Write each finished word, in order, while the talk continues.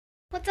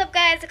What's up,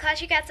 guys?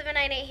 Akashi Cat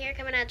 798 here,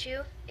 coming at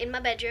you in my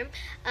bedroom,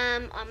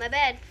 on my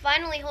bed,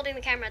 finally holding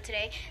the camera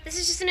today. This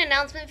is just an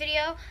announcement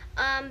video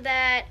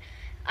that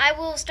I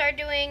will start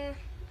doing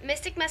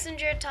Mystic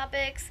Messenger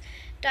topics,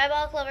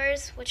 Diabolic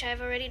Lovers, which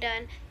I've already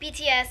done,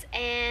 BTS,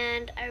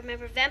 and I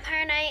remember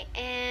Vampire Night,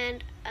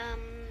 and I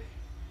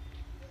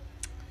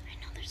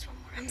know there's one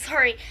more. I'm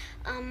sorry.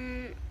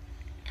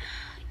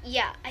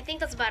 Yeah, I think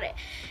that's about it.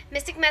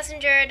 Mystic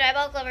Messenger,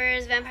 Diabolic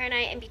Lovers, Vampire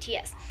Night, and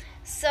BTS.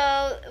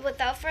 So,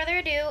 without further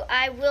ado,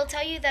 I will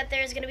tell you that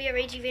there's going to be a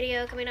Reiji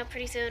video coming up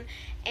pretty soon,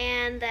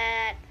 and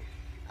that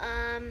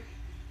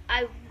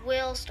I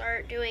will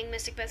start doing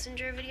Mystic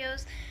Messenger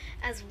videos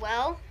as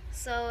well,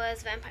 so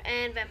as Vampire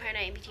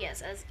Night and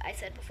BTS, as I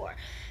said before.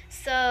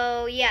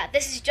 So, yeah,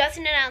 this is just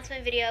an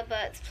announcement video,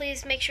 but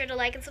please make sure to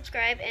like and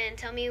subscribe, and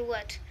tell me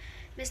what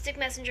Mystic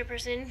Messenger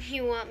person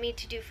you want me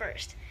to do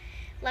first.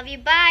 Love you,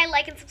 bye,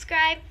 like and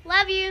subscribe,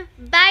 love you,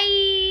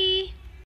 bye!